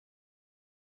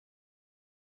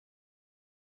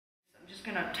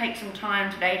just going to take some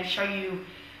time today to show you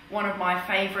one of my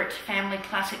favourite family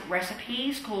classic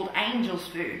recipes called Angel's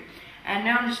Food. And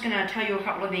now I'm just going to tell you a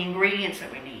couple of the ingredients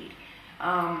that we need.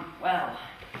 Well,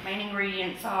 main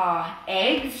ingredients are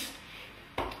eggs.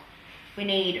 We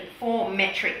need 4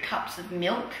 metric cups of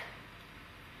milk.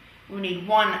 We need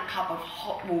 1 cup of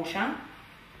hot water.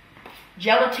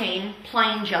 Gelatine,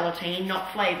 plain gelatine,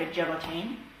 not flavoured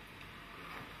gelatine.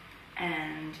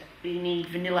 And we need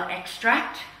vanilla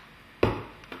extract.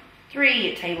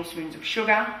 3 tablespoons of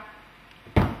sugar.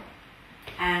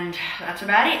 And that's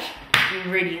about it. The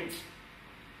ingredients.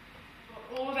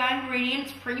 All of our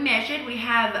ingredients pre-measured. We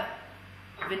have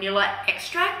vanilla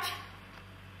extract.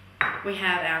 We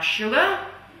have our sugar.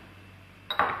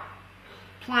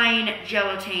 Plain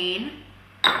gelatine.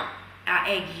 Our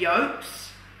egg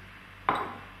yolks.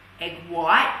 Egg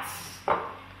whites.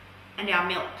 And our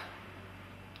milk.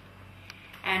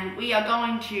 And we are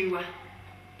going to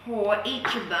pour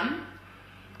each of them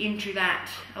into that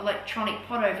electronic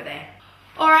pot over there.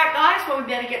 Alright guys, well we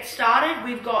better get started.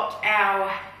 We've got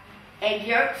our egg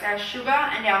yolks, our sugar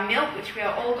and our milk, which we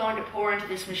are all going to pour into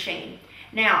this machine.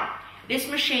 Now, this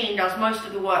machine does most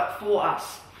of the work for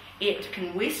us. It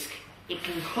can whisk, it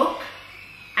can cook,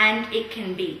 and it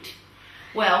can beat.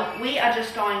 Well, we are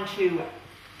just going to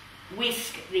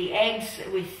whisk the eggs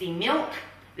with the milk,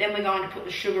 then we're going to put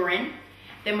the sugar in,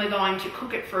 then we're going to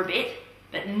cook it for a bit,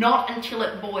 but not until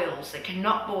it boils. It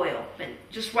cannot boil, but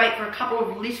just wait for a couple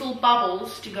of little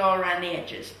bubbles to go around the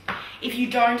edges. If you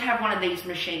don't have one of these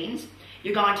machines,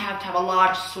 you're going to have a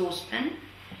large saucepan.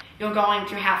 You're going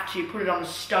to have to put it on a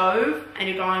stove, and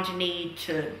you're going to need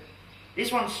to,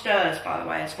 this one stirs by the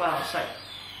way as well, so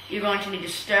you're going to need to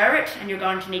stir it, and you're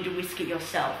going to need to whisk it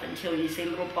yourself until you see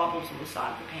little bubbles on the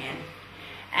side of the pan.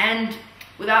 And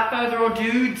without further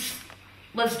ado,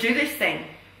 let's do this thing.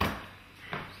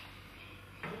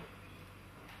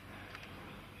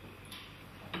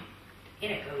 In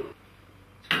it goes.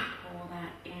 Pour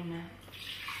that in.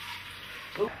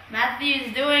 Ooh.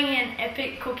 Matthew's doing an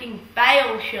epic cooking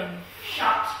fail show.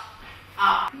 Shut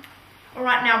up.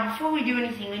 Alright, now before we do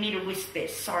anything, we need to whisk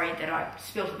this. Sorry that I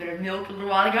spilled a bit of milk a little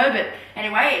while ago, but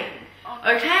anyway.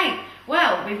 Okay,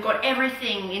 well, we've got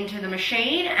everything into the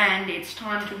machine and it's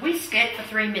time to whisk it for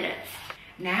 3 minutes.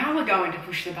 Now we're going to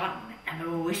push the button and the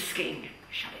whisking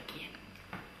shall begin.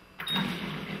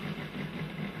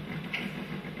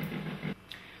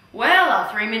 Well, our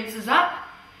 3 minutes is up.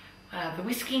 The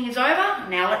whisking is over.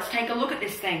 Now let's take a look at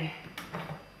this thing.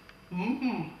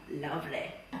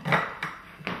 Lovely.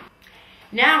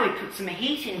 Now we put some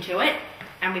heat into it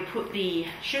and we put the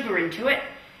sugar into it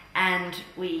and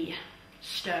we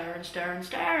stir and stir and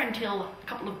stir until a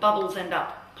couple of bubbles end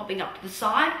up popping up to the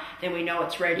side. Then we know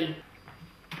it's ready.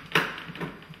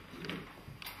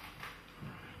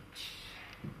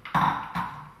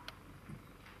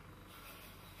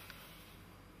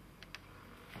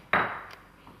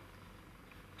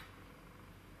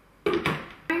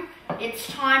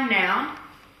 It's time now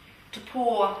to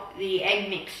pour the egg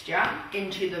mixture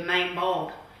into the main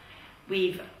bowl.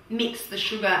 We've mixed the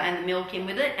sugar and the milk in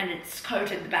with it and it's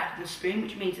coated the back of the spoon,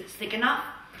 which means it's thick enough,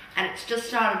 and it's just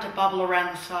started to bubble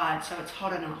around the side, so it's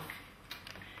hot enough.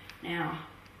 Now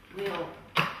we'll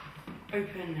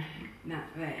open that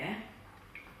there.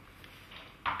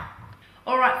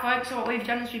 Alright folks, so what we've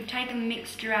done is we've taken the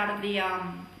mixture out of the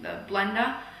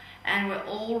blender and we're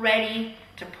all ready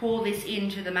to pour this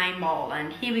into the main bowl,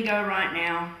 and here we go right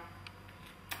now.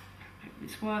 Hope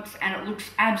this works, and it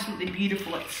looks absolutely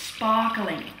beautiful. It's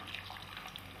sparkling.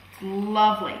 It's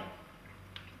lovely.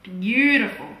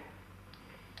 Beautiful.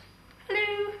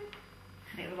 Hello.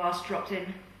 I think the last dropped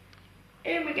in.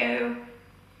 Here we go.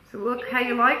 So look how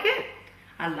you like it?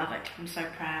 I love it. I'm so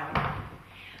proud.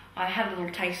 I had a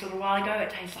little taste a little while ago.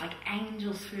 It tastes like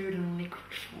Angel's Food in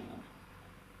liquid form.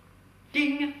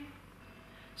 Ding!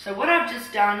 So what I've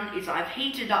just done is I've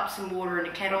heated up some water in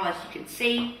a kettle, as you can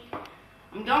see.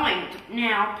 I'm going to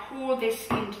now pour this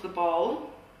into the bowl.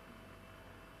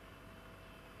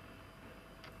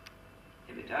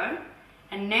 There we go.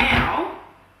 And now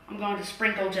I'm going to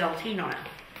sprinkle gelatine on it.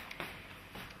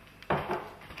 Right.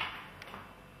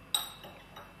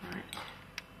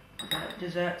 The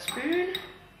dessert spoon. Just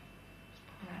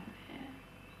put that in there.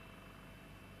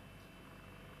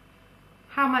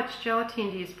 How much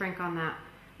gelatine do you sprinkle on that?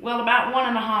 Well, about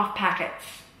 1.5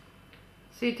 packets.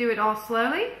 So you do it all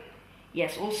slowly?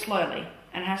 Yes, all slowly.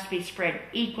 And it has to be spread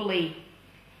equally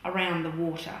around the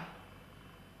water.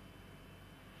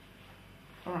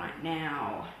 Alright,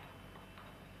 now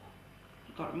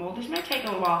I've got more. This may take a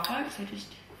little while, folks, so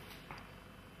just...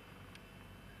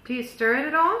 Do you stir it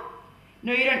at all?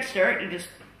 No, you don't stir it, you just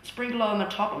sprinkle on the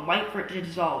top and wait for it to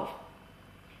dissolve.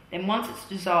 Then once it's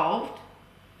dissolved,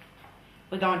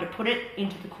 we're going to put it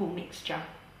into the cool mixture.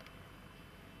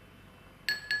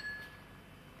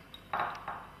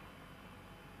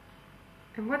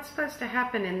 And what's supposed to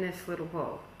happen in this little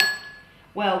bowl?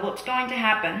 Well, what's going to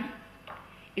happen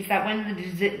is that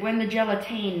when the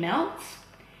gelatine melts,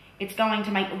 it's going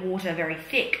to make the water very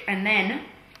thick. And then,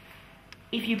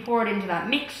 if you pour it into that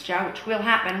mixture, which will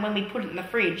happen when we put it in the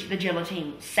fridge, the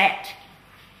gelatine will set.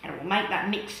 And it will make that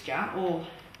mixture all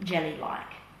jelly-like.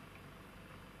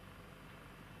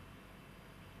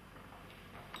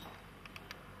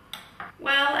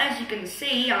 Well, as you can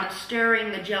see, I'm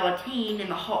stirring the gelatine in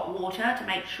the hot water to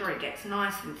make sure it gets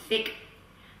nice and thick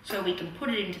so we can put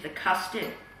it into the custard.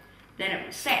 Then it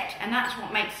will set, and that's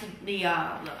what makes the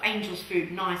angel's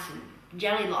food nice and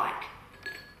jelly-like.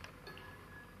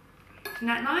 Isn't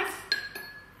that nice?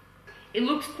 It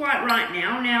looks quite right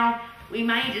now. Now, we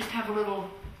may just have a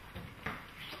little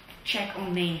check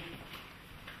on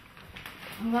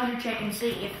I'm going to check and see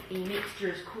if the mixture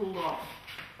is cooled off.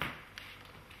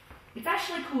 It's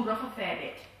actually cooled off a fair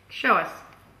bit. Show us.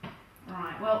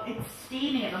 Right, well, it's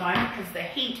steaming at the moment because the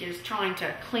heat is trying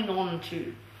to cling on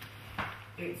to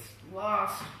its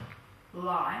last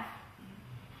life.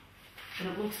 And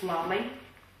it looks lovely.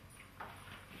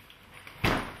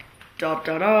 Da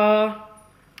da da.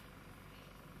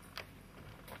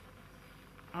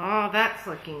 Oh, that's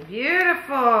looking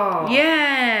beautiful.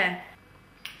 Yeah.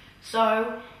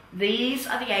 So, these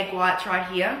are the egg whites right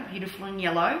here, beautiful and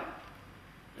yellow.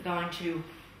 We're going to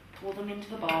pour them into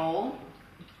the bowl.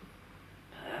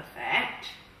 Perfect.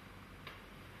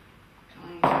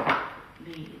 Going to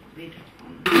the lid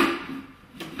on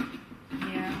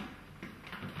here.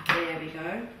 There we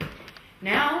go.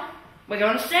 Now, we're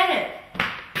going to set it.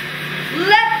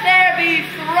 Let there be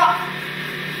froth.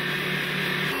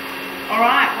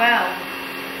 Alright, well,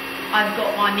 I've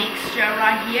got my mixture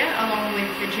right here along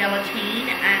with the gelatine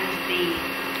and the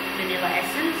vanilla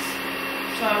essence.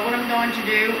 So what I'm going to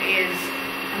do is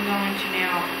I'm going to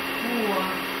now pour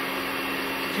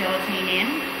gelatine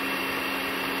in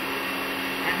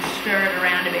and stir it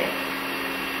around a bit.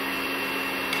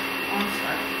 Once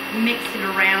I've mixed it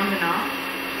around enough,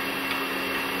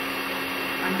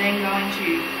 I'm then going to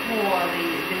pour the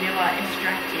vanilla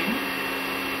extract in.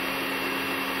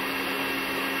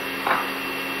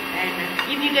 And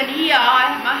if you can hear,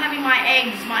 I'm having my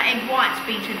egg whites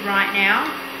beaten right now.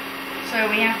 So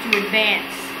we have to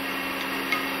advance.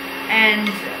 And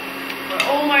we're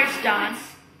almost done.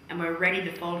 And we're ready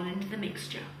to fold it into the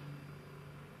mixture.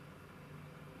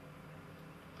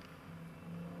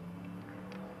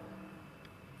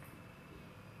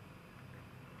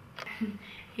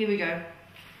 Here we go.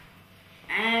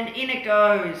 And in it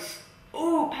goes.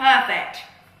 Ooh, perfect.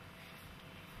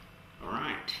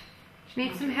 Alright.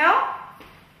 Need some help?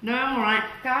 No, alright.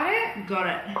 Got it? Got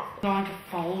it. I'm going to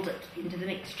fold it into the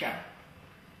mixture.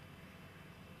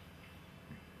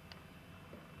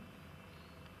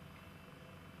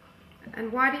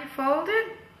 And why do you fold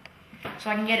it? So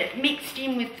I can get it mixed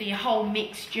in with the whole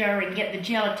mixture and get the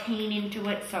gelatine into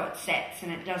it so it sets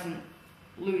and it doesn't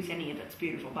lose any of its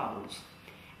beautiful bubbles.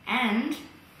 And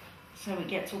so it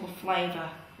gets all the flavour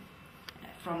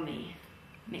from the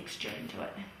mixture into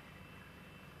it.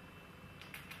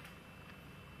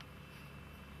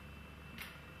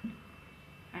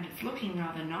 And it's looking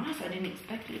rather nice. I didn't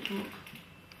expect it to look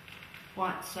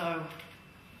quite so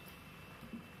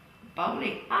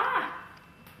bubbly. Ah,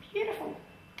 beautiful.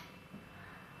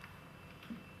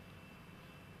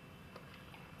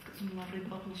 It's got some lovely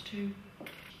bubbles too.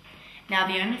 Now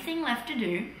the only thing left to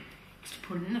do is to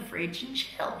put it in the fridge and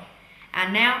chill.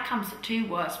 And now comes the two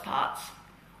worst parts.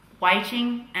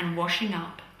 Waiting and washing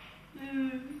up.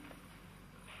 Let's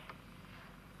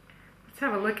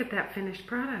have a look at that finished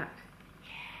product.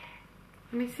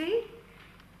 Let me see.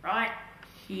 Right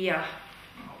here.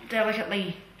 I'll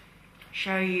delicately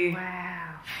show you.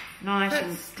 Wow. Nice So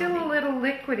and it's still pretty. a little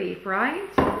liquidy, right?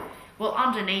 Well,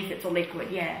 underneath it's a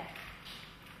liquid, yeah.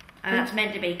 And that's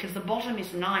meant to be because the bottom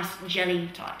is a nice jelly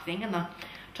type thing and the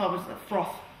top is the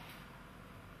froth.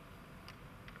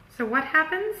 So what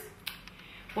happens?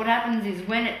 What happens is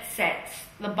when it sets,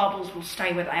 the bubbles will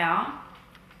stay where they are,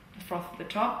 the froth at the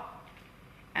top,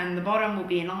 and the bottom will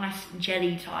be a nice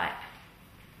jelly type,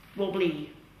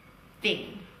 wobbly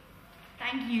thing.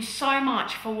 Thank you so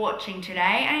much for watching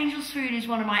today. Angel's Food is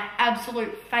one of my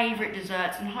absolute favourite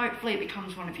desserts and hopefully it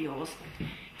becomes one of yours.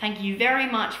 Thank you very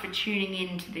much for tuning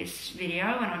in to this video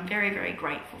and I'm very, very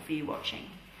grateful for you watching.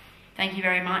 Thank you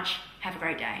very much. Have a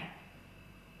great day.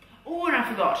 Oh, and I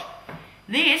forgot.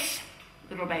 This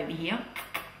little baby here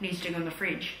needs to go in the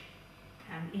fridge.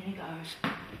 And in it goes.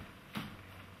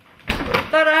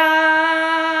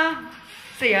 Ta-da!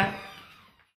 See ya.